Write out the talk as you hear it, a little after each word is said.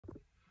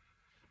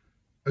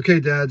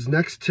Okay, dads,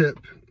 next tip,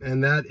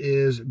 and that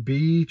is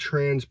be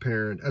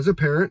transparent. As a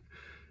parent,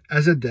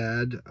 as a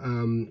dad,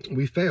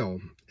 we fail.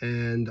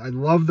 And I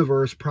love the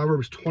verse.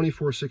 Proverbs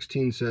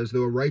 24:16 says,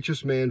 though a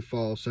righteous man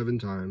fall 7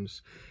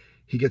 times,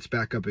 he gets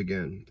back up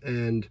again.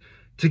 And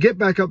to get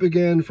back up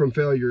again from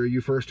failure, you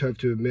first have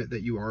to admit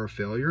that you are a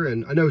failure.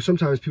 And I know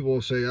sometimes people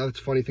will say, oh, that's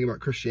a funny thing about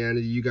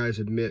Christianity. You guys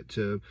admit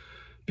to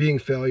being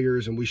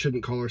failures and we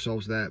shouldn't call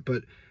ourselves that.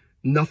 But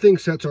nothing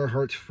sets our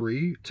hearts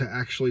free to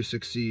actually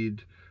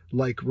succeed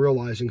like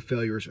realizing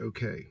failure is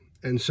okay.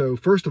 And so,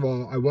 first of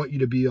all, I want you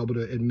to be able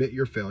to admit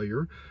your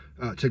failure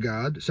to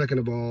God. Second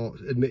of all,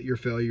 admit your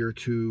failure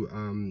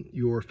to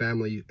your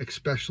family,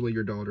 especially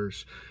your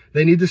daughters.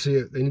 They need to see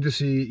it. They need to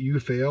see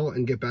you fail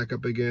and get back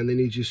up again. They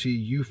need to see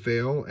you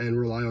fail and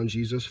rely on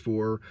Jesus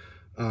for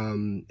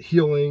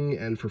healing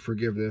and for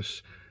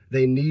forgiveness.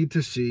 They need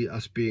to see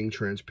us being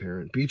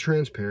transparent. Be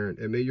transparent,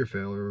 admit your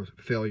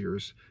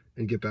failures,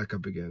 and get back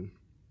up again.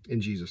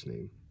 In Jesus'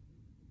 name.